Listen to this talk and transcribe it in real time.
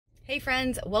Hey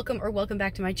friends, welcome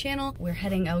back to my channel. We're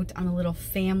heading out on a little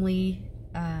family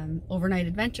overnight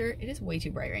adventure. It is way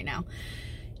too bright right now.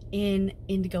 In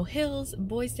Indigo Hills,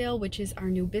 Boysdale, which is our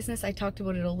new business. I talked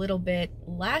about it a little bit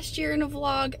last year in a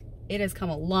vlog. It has come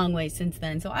a long way since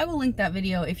then, so I will link that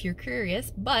video if you're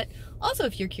curious, but also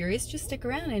if you're curious, just stick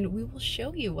around and we will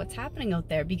show you what's happening out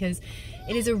there because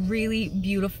it is a really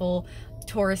beautiful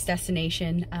tourist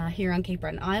destination here on Cape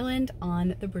Breton Island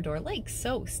on the Breton Lakes.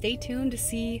 So stay tuned to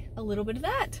see a little bit of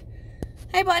that.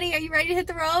 Hey buddy, are you ready to hit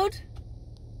the road?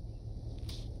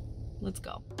 Let's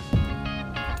go.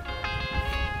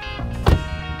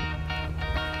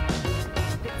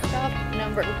 Pit stop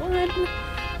number 1.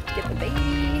 Get the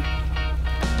baby.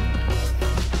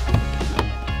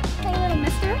 Hey little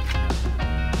mister.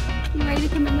 You ready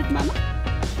to come in with mama?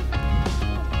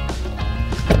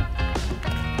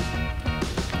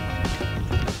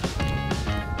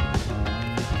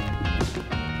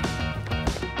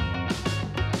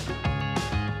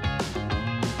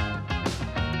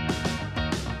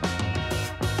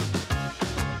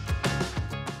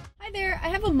 Hi there, I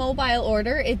have a mobile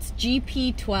order. It's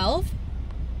GP12.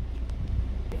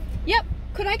 Yep,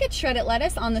 could I get shredded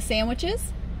lettuce on the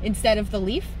sandwiches instead of the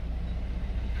leaf?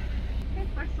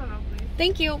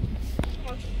 Thank you.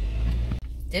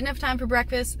 Didn't have time for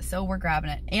breakfast, so we're grabbing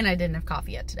it. And I didn't have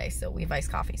coffee yet today, so we have iced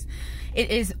coffees.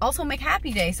 It is also Make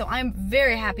Happy Day, so I'm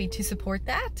very happy to support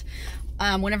that.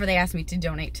 Whenever they ask me to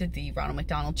donate to the Ronald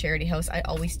McDonald Charity House, I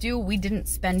always do. We didn't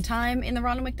spend time in the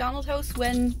Ronald McDonald House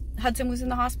when Hudson was in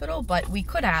the hospital, but we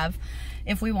could have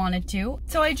if we wanted to.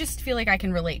 So I just feel like I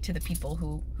can relate to the people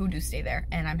who do stay there,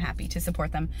 and I'm happy to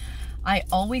support them. I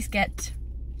always get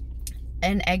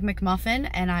an Egg McMuffin,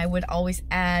 and I would always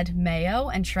add mayo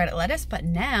and shredded lettuce, but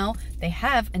now they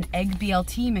have an Egg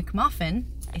BLT McMuffin.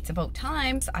 It's about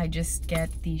time, so I just get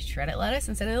the shredded lettuce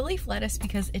instead of the leaf lettuce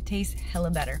because it tastes hella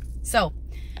better. So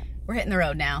we're hitting the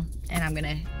road now, and I'm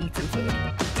gonna eat some food.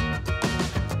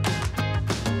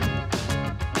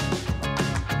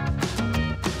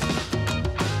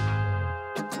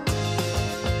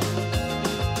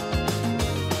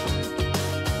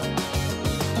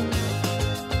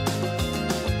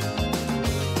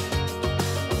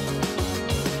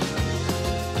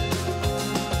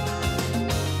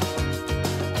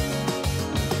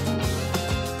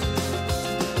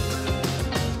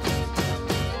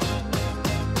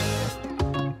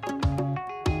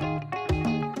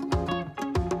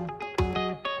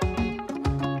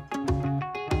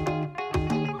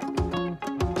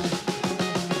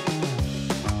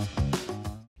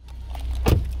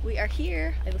 Are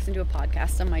here. I listened to a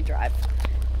podcast on my drive,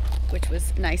 which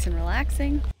was nice and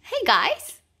relaxing. Hey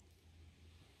guys!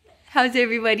 How's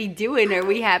everybody doing? Are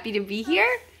we happy to be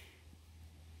here?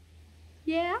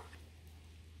 Yeah?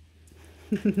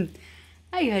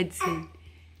 Hi Hudson.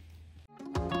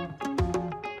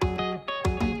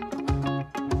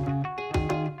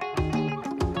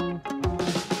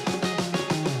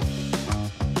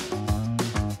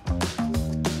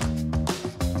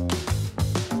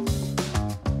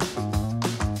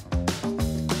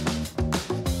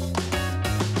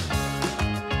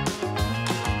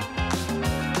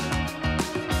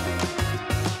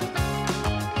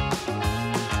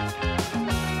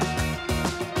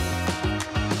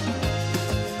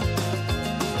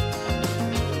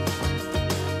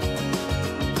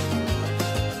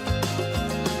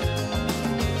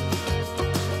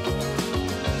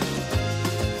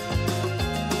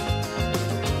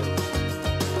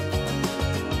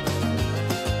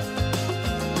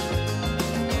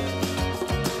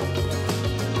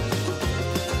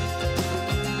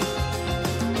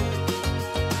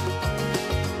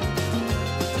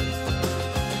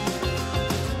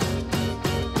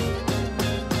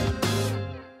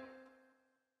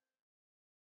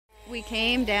 We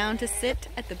came down to sit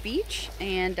at the beach,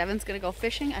 and Devin's gonna go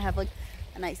fishing. I have like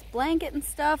a nice blanket and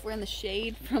stuff. We're in the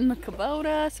shade from the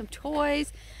Kubota, some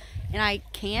toys, and I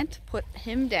can't put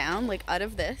him down like out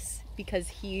of this because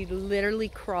he literally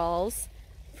crawls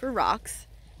for rocks,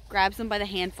 grabs them by the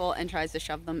handful, and tries to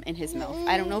shove them in his mouth.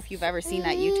 I don't know if you've ever seen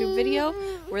that YouTube video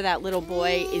where that little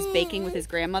boy is baking with his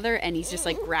grandmother and he's just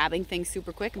like grabbing things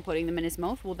super quick and putting them in his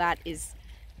mouth. Well, that is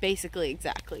basically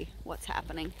exactly what's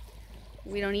happening.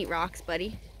 We don't eat rocks,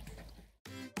 buddy.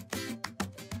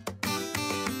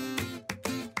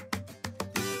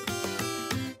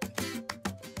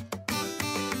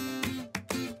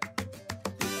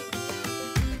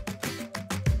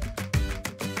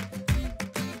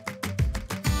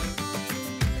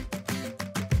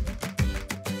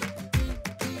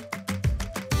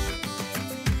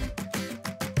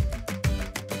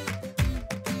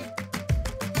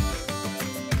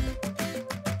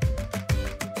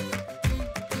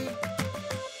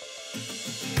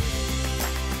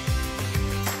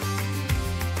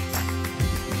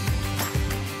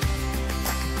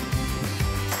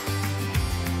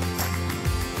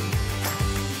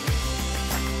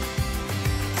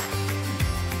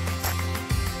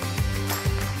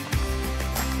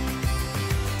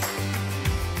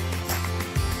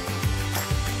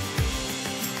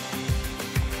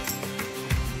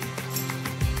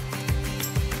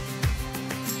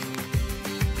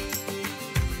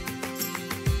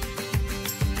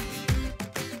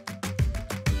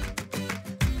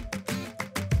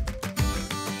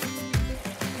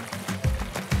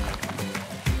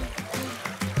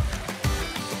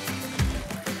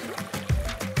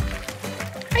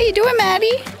 you doing,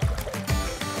 Maddie?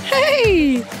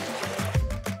 Hey!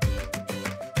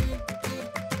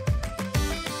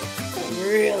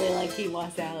 Really like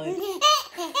quinoa salad.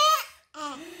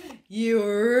 You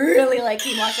really like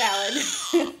quinoa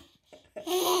salad.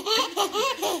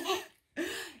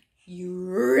 You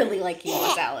really like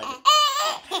quinoa salad.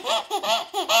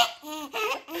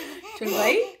 Do you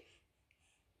like?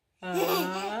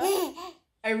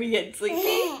 Are we getting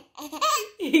sleepy?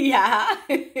 Yeah.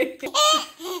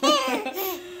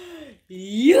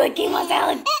 You like quinoa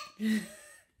salad?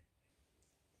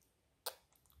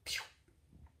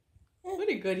 What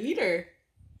a good eater.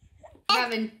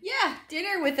 Having,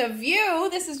 dinner with a view.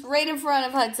 This is right in front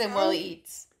of Hudson while he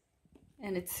eats.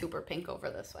 And it's super pink over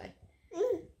this way.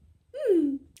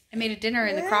 I made a dinner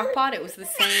in the crock pot. It was the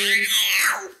same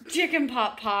chicken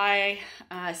pot pie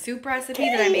soup recipe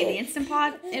that I made the Instant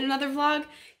Pot in another vlog.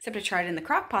 Except I tried it in the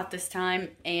crock pot this time,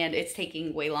 and it's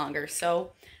taking way longer.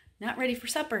 So, not ready for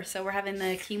supper. So we're having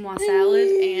the quinoa salad,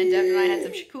 and Devin and I had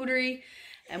some charcuterie.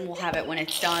 And we'll have it when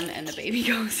it's done and the baby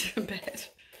goes to bed.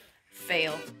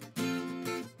 Fail.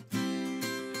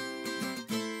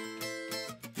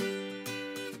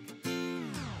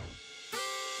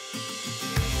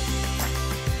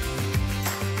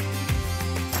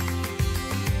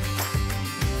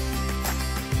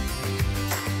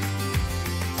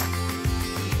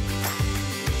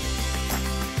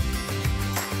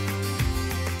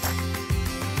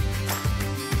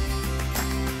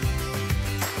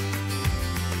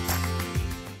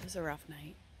 A rough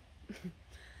night.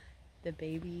 The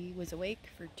baby was awake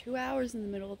for 2 hours in the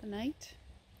middle of the night.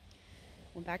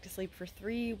 Went back to sleep for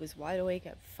 3, was wide awake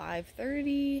at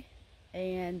 5:30,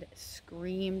 and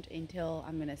screamed until,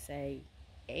 I'm gonna say,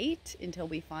 8, until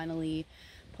we finally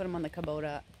put him on the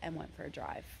Kubota and went for a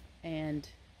drive. And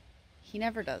he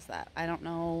never does that. I don't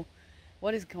know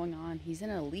what is going on. He's in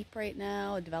a leap right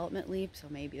now, a development leap, so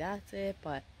maybe that's it,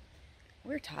 but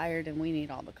we're tired and we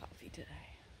need all the coffee today.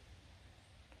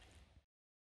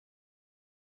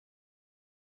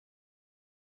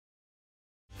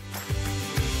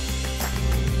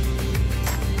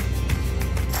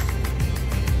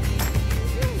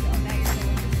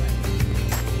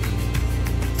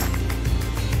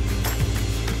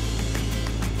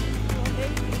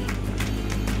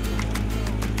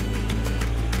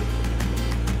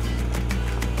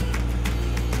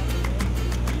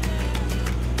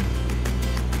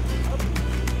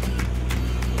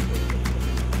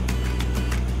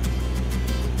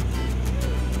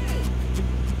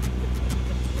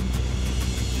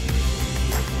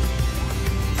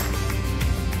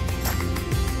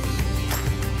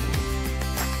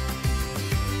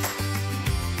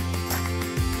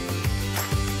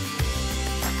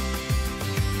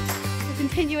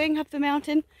 Continuing up the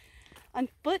mountain on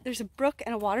foot. There's a brook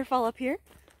and a waterfall up here.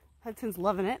 Hudson's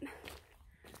loving it.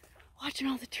 Watching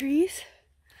all the trees.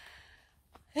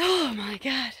 Oh my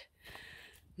god.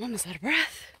 I'm almost out of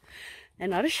breath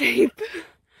and out of shape.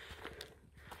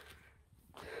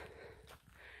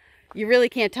 You really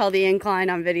can't tell the incline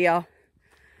on video,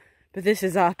 but this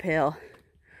is uphill.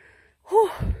 Whew.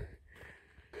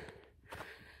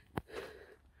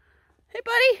 Hey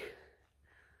buddy.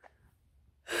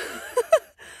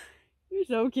 You're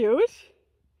so cute.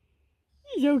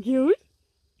 You're so cute.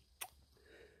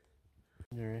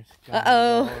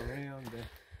 Uh-oh.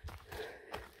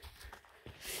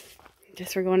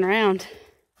 Guess we're going around.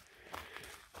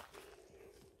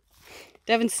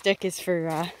 Devin's stick is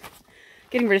for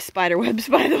getting rid of spider webs,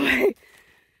 by the way.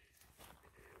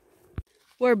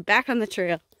 We're back on the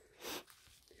trail.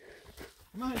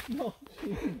 No.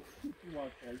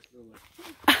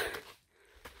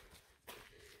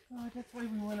 Oh, that's why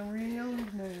we went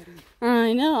around, Maddie.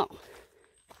 I know.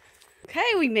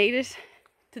 Okay, we made it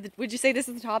to the... Would you say this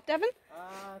is the top, Devin?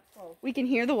 Close. We can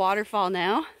hear the waterfall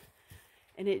now.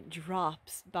 And it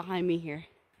drops behind me here.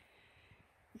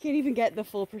 You can't even get the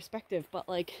full perspective, but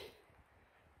like...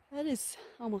 That is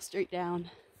almost straight down.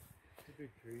 It's a big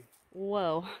tree.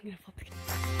 Whoa. I'm gonna flip the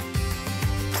camera.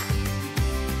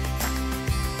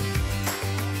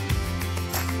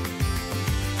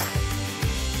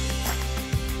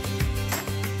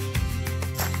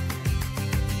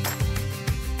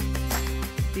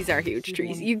 These are huge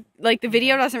trees. You like the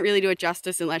video doesn't really do it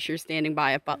justice unless you're standing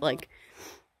by it, but like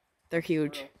they're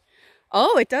huge.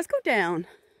 Oh, it does go down.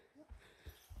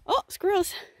 Oh,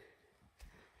 squirrels.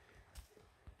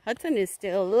 Hudson is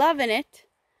still loving it.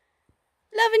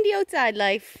 Loving the outside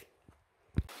life.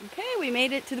 Okay, we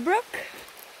made it to the brook. Is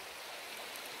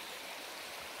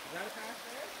that a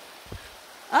path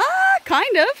there?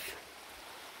 Kind of.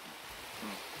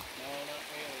 No, not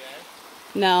really,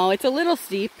 No, it's a little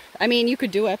steep. I mean, you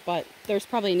could do it, but there's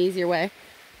probably an easier way.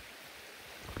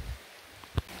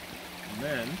 And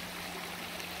then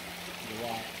you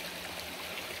walk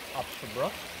up the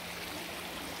brook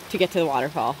to get to the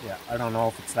waterfall. Yeah, I don't know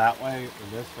if it's that way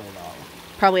or this way though.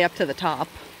 Probably up to the top.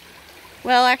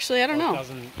 Well, actually, I don't know.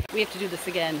 Doesn't... We have to do this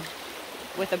again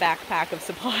with a backpack of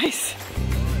supplies.